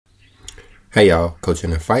Hey y'all, Coach in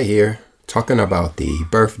the Fight here, talking about the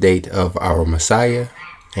birth date of our Messiah,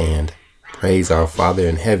 and praise our Father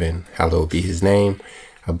in heaven, hallowed be his name.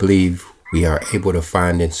 I believe we are able to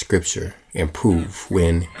find in scripture and prove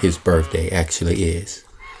when his birthday actually is.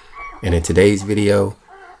 And in today's video,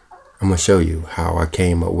 I'm going to show you how I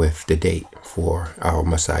came up with the date for our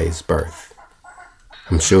Messiah's birth.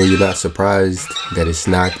 I'm sure you're not surprised that it's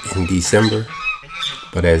not in December,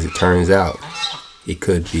 but as it turns out, it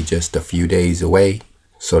could be just a few days away.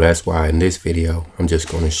 So that's why in this video, I'm just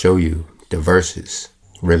going to show you the verses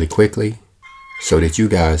really quickly so that you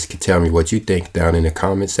guys can tell me what you think down in the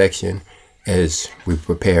comment section as we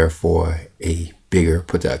prepare for a bigger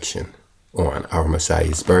production on our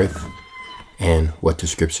Messiah's birth and what the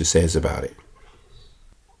scripture says about it.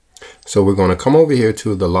 So we're going to come over here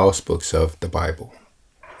to the lost books of the Bible,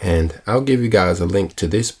 and I'll give you guys a link to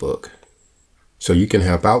this book so you can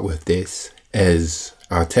help out with this, as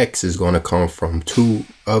our text is going to come from two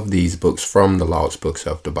of these books from the lost books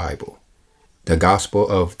of the Bible: the Gospel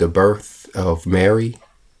of the Birth of Mary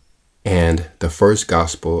and the first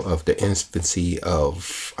Gospel of the infancy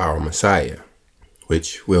of our Messiah,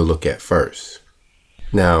 which we'll look at first.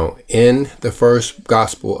 Now, in the first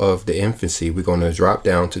Gospel of the infancy, we're going to drop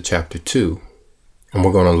down to chapter 2, and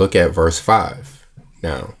we're going to look at verse 5.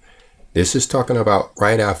 Now, this is talking about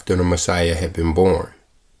right after the Messiah had been born.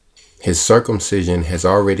 His circumcision has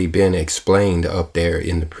already been explained up there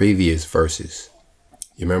in the previous verses.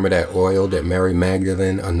 You remember that oil that Mary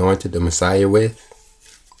Magdalene anointed the Messiah with?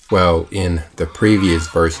 Well, in the previous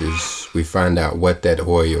verses, we find out what that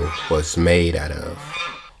oil was made out of.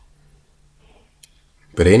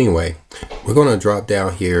 But anyway, we're going to drop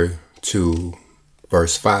down here to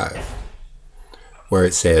verse 5, where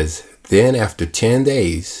it says, "Then after 10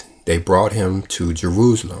 days, they brought him to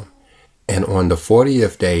Jerusalem. And on the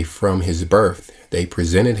 40th day from his birth, they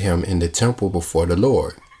presented him in the temple before the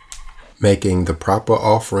Lord, making the proper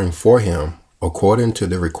offering for him according to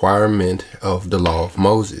the requirement of the law of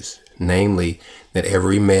Moses, namely, that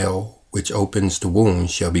every male which opens the womb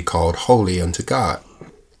shall be called holy unto God."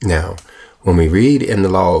 Now, when we read in the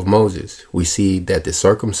law of Moses, we see that the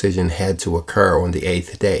circumcision had to occur on the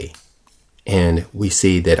 8th day. And we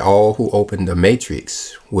see that all who opened the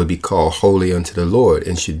matrix would be called holy unto the Lord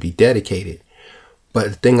and should be dedicated. But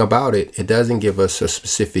the thing about it, it doesn't give us a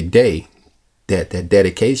specific day that that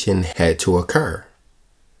dedication had to occur.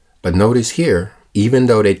 But notice here, even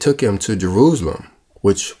though they took him to Jerusalem,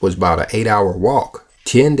 which was about an 8-hour walk,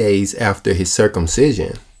 10 days after his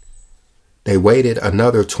circumcision, they waited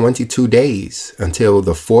another 22 days until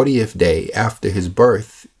the 40th day after his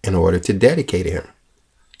birth in order to dedicate him.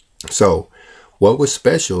 So, what was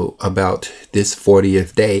special about this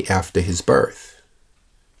 40th day after his birth?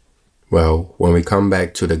 Well, when we come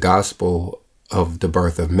back to the Gospel of the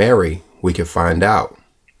birth of Mary, we can find out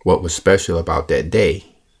what was special about that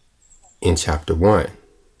day in chapter 1.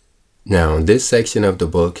 Now, this section of the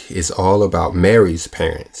book is all about Mary's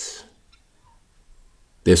parents.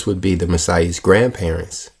 This would be the Messiah's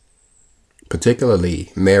grandparents,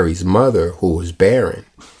 particularly Mary's mother, who was barren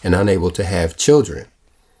and unable to have children.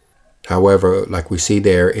 However, like we see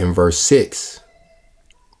there in verse 6,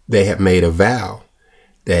 they had made a vow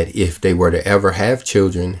that if they were to ever have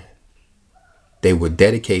children, they would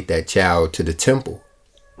dedicate that child to the temple.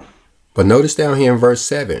 But notice down here in verse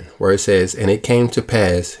 7, where it says, "And it came to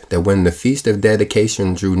pass that when the feast of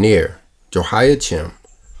dedication drew near, Jehoiachim,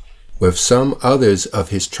 with some others of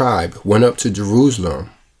his tribe, went up to Jerusalem,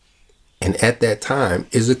 and at that time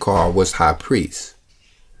Issachar was high priest."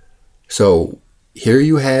 So here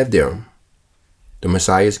you have them, the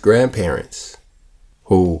Messiah's grandparents,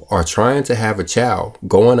 who are trying to have a child,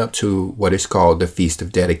 going up to what is called the Feast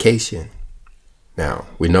of Dedication. Now,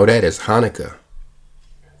 we know that as Hanukkah.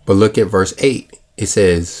 But look at verse 8. It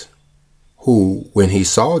says, "Who, when he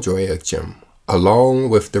saw Joachim, along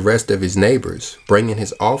with the rest of his neighbors, bringing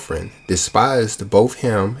his offering, despised both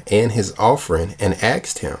him and his offering, and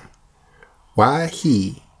asked him, why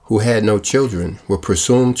he, who had no children, would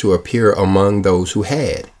presume to appear among those who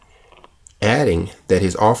had, adding that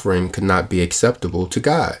his offering could not be acceptable to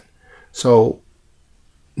God." So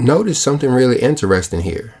notice something really interesting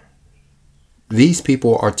here. These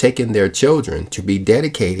people are taking their children to be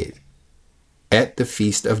dedicated at the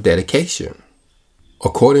Feast of Dedication.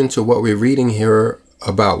 According to what we're reading here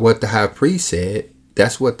about what the high priest said,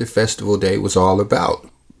 that's what the festival day was all about,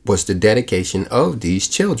 was the dedication of these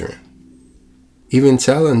children. Even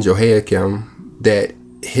telling Jehoiakim that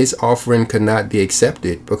his offering could not be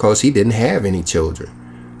accepted because he didn't have any children.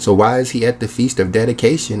 So why is he at the Feast of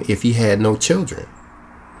Dedication if he had no children?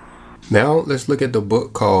 Now let's look at the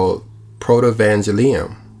book called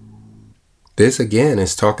Protevangelium. This again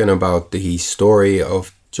is talking about the story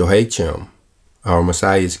of Jehoiakim, our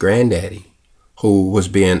Messiah's granddaddy, who was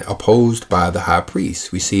being opposed by the high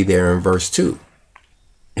priest. We see there in verse 2.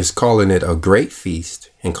 It's calling it a great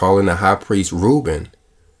feast and calling the high priest Reuben.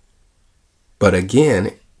 But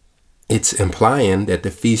again, it's implying that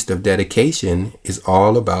the Feast of Dedication is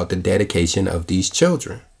all about the dedication of these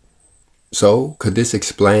children. So, could this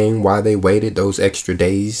explain why they waited those extra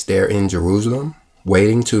days there in Jerusalem,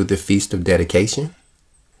 waiting to the Feast of Dedication?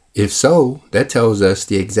 If so, that tells us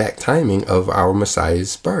the exact timing of our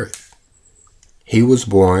Messiah's birth. He was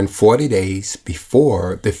born 40 days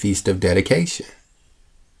before the Feast of Dedication,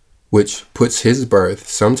 which puts his birth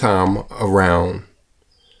sometime around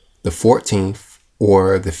the 14th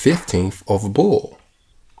or the 15th of Bull,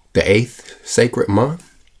 the 8th sacred month.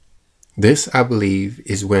 This, I believe,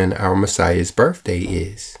 is when our Messiah's birthday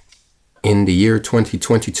is. In the year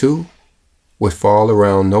 2022, would fall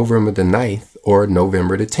around November the 9th or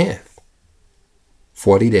November the 10th,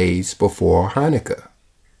 40 days before Hanukkah.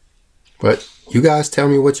 But you guys tell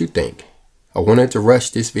me what you think. I wanted to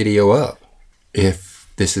rush this video up. If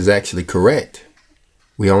this is actually correct,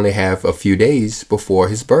 we only have a few days before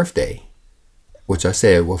his birthday, which I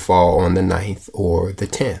said will fall on the 9th or the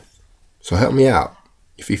 10th. So help me out.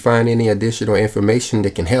 If you find any additional information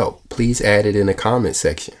that can help, please add it in the comment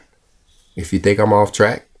section. If you think I'm off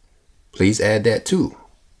track, please add that too.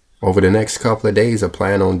 Over the next couple of days, I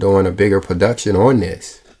plan on doing a bigger production on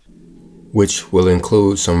this, which will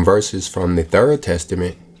include some verses from the Third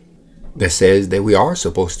Testament that says that we are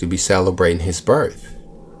supposed to be celebrating his birth,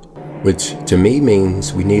 which to me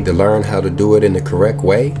means we need to learn how to do it in the correct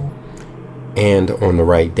way and on the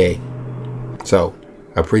right day. So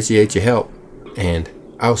I appreciate your help, and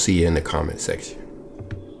I'll see you in the comment section.